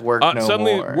 brakes work no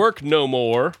suddenly more. Work no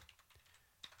more.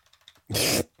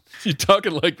 You're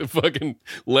talking like the fucking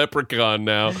leprechaun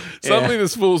now. Suddenly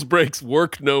this fool's brakes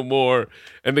work no more,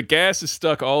 and the gas is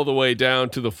stuck all the way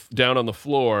down on the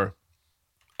floor.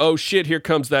 Oh shit! Here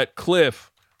comes that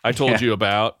cliff I told you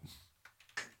about.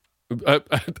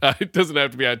 It doesn't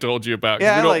have to be I told you about.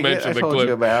 Yeah, we don't mention I the told cliff.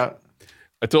 you about.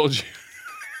 I told you.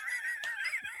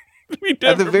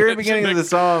 At the very beginning of the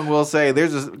song, we'll say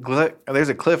there's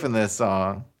a cliff in this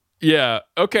song. Yeah.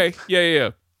 Okay.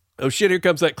 Yeah. Oh shit! Here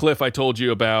comes that cliff I told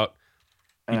you about.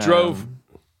 He drove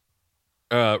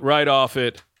right off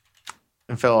it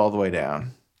and fell all the way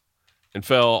down. And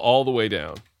fell all the way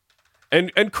down,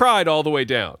 and cried all the way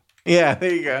down. Yeah,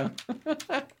 there you go.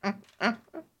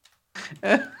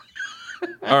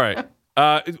 All right.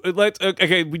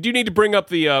 Okay. We do need to bring up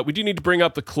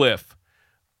the cliff.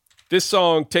 This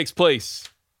song takes place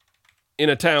in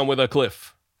a town with a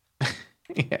cliff.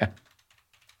 Yeah.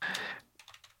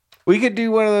 We could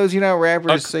do one of those,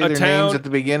 rappers say their names at the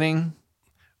beginning.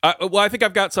 Well, I think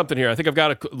I've got something here. I think I've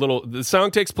got a little. The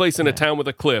song takes place in a town with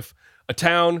a cliff, a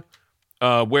town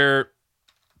where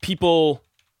people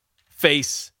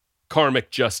face karmic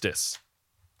justice.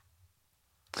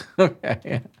 Okay.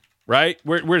 Yeah. Right?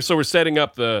 We're setting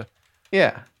up the.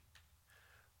 Yeah.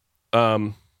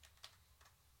 Karma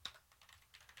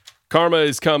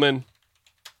is coming.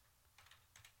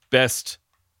 Best.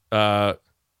 Learn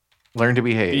to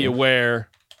behave. Be aware.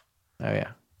 Oh,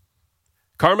 yeah.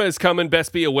 Karma is coming.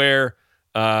 Best be aware.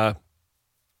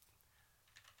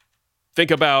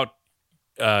 Think about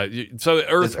so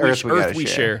Earth we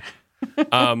share.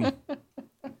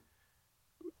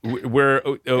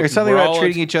 There's something about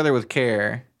treating each other with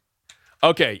care.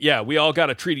 Okay, yeah, we all got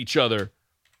to treat each other,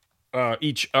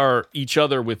 each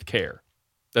other with care.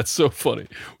 That's so funny.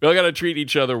 We all got to treat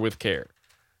each other with care.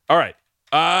 All right,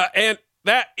 and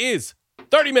that is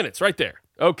 30 minutes right there.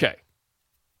 Okay.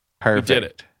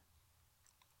 Perfect.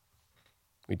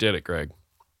 We did it, Greg.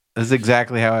 This is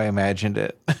exactly how I imagined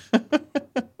it.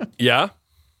 Yeah?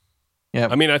 Yeah.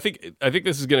 I mean, I think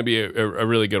this is going to be a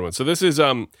really good one. So this is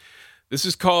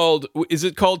called, is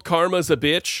it called Karma's a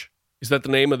Bitch? Is that the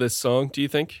name of this song, do you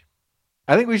think?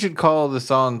 I think we should call the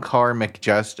song Karmic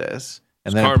Justice.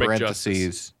 And then Karmic in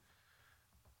parentheses,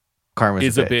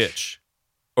 Karma's a bitch.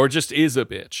 Or just is a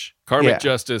bitch. Karmic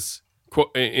Justice,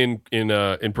 in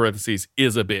parentheses,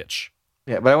 is a bitch.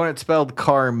 Yeah, but I want it spelled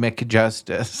Karmic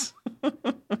Justice.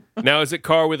 Now, is it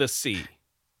car with a C?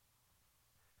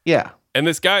 Yeah. And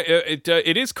this guy,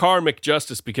 it is karmic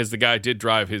justice because the guy did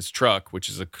drive his truck, which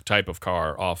is a type of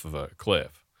car, off of a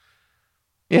cliff.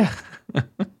 Yeah.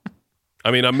 I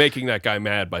mean, I'm making that guy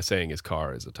mad by saying his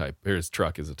car is a type, or his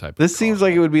truck is a type. This of seems car.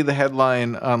 like it would be the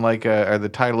headline on or the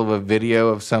title of a video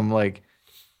of some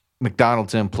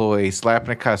McDonald's employee slapping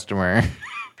a customer.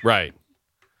 Right.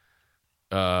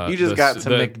 You just got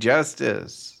some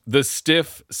McJustice. The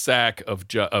stiff sack of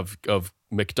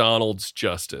McDonald's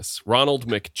justice. Ronald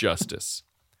McJustice.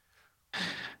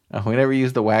 Oh, we never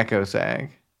used the wacko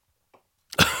sack.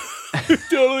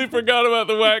 Totally forgot about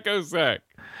the wacko sack.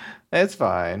 That's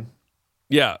fine.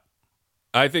 Yeah.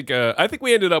 I think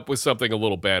we ended up with something a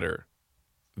little better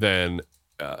than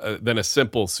a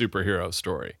simple superhero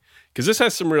story. Because this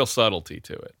has some real subtlety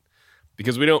to it.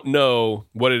 Because we don't know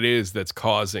what it is that's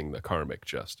causing the karmic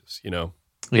justice,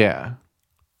 Yeah.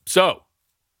 So,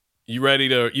 you ready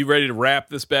to wrap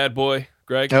this bad boy,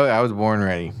 Greg? Oh, I was born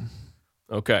ready.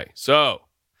 Okay. So,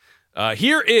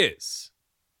 here is.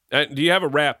 Do you have a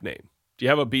rap name? Do you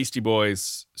have a Beastie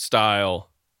Boys style?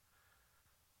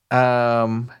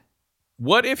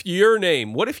 What if you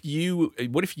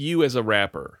as a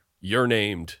rapper, you're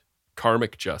named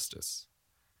Karmic Justice?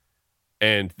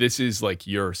 And this is like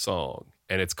your song,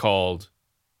 and it's called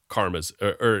Karma's,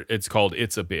 or it's called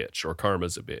It's a Bitch, or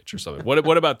Karma's a Bitch, or something.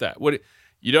 What about that? What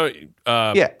you don't?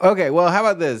 Yeah. Okay. Well, how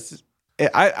about this?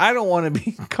 I don't want to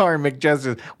be Karmic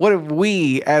Justice. What if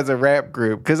we, as a rap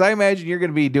group, because I imagine you're going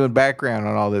to be doing background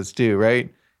on all this too,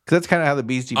 right? Because that's kind of how the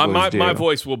Beastie Boys do. My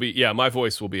voice will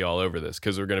be all over this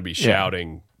because we're going to be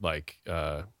shouting fight.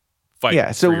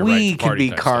 Yeah. So we can be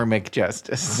Karmic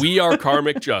Justice. We are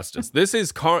Karmic Justice. This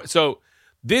is Karmic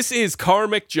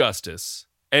Justice.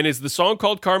 And is the song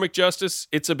called Karmic Justice?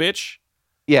 It's a Bitch?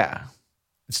 Yeah.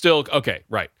 Still okay,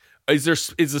 right. Is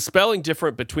the spelling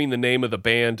different between the name of the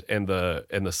band and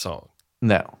the song?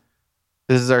 No.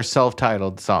 This is our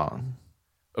self-titled song.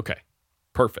 Okay.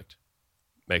 Perfect.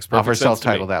 Makes perfect sense. Off our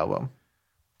self-titled album.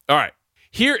 All right.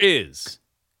 Here is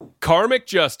Karmic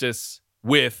Justice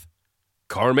with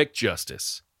Karmic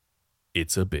Justice.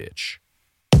 It's a Bitch.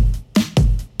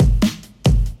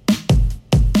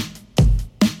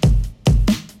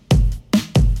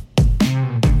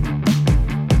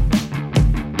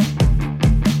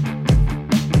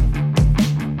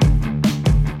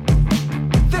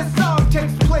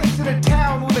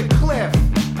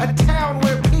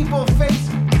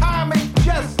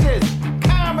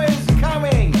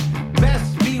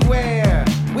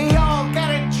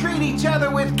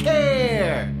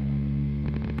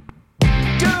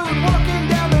 Walking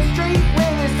down the street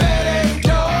with his fat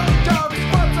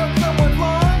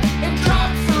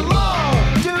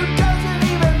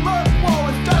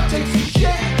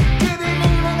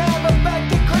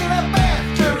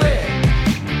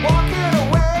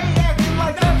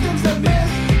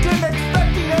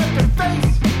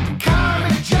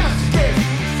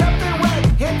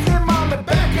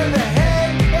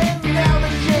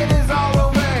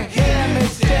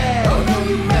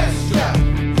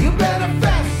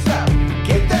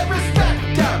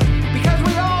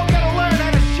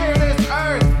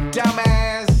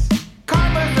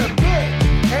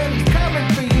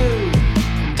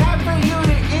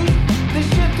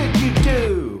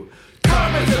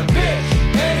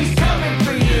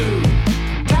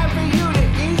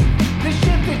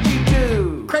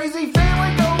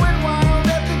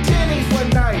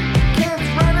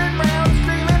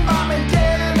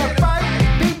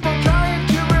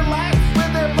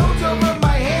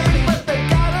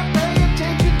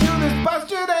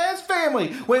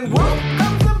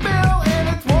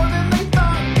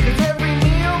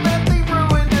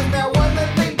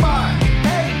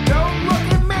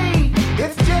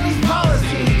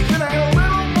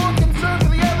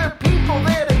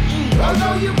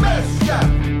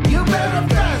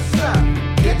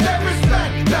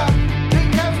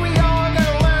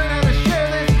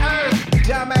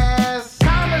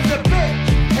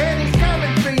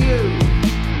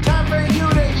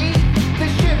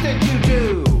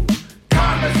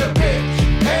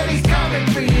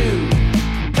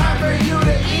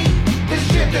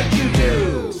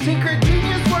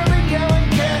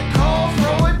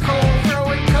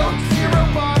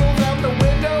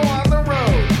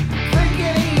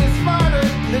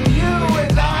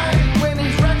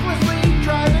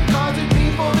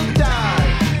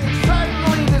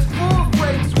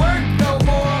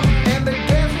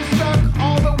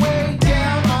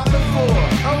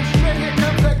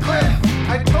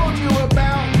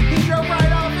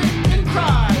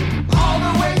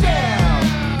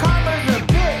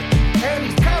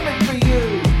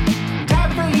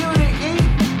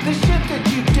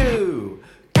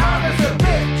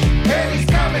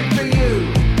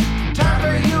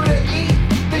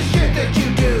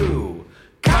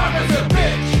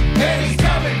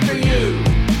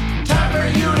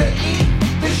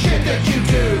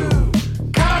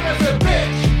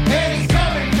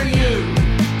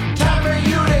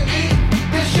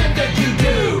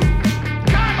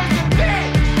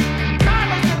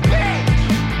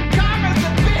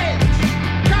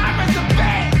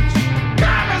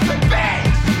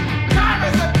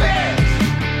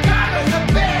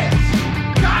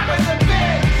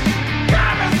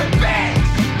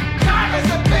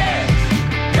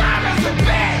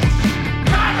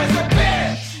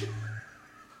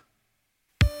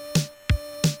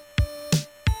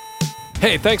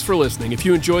Hey, thanks for listening. If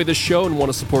you enjoy this show and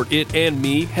want to support it and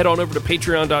me, head on over to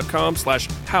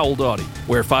patreon.com/howledaughty,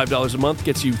 where $5 a month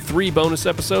gets you 3 bonus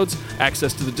episodes,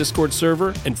 access to the Discord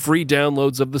server, and free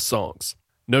downloads of the songs.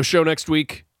 No show next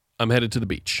week. I'm headed to the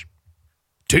beach.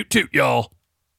 Toot toot, y'all.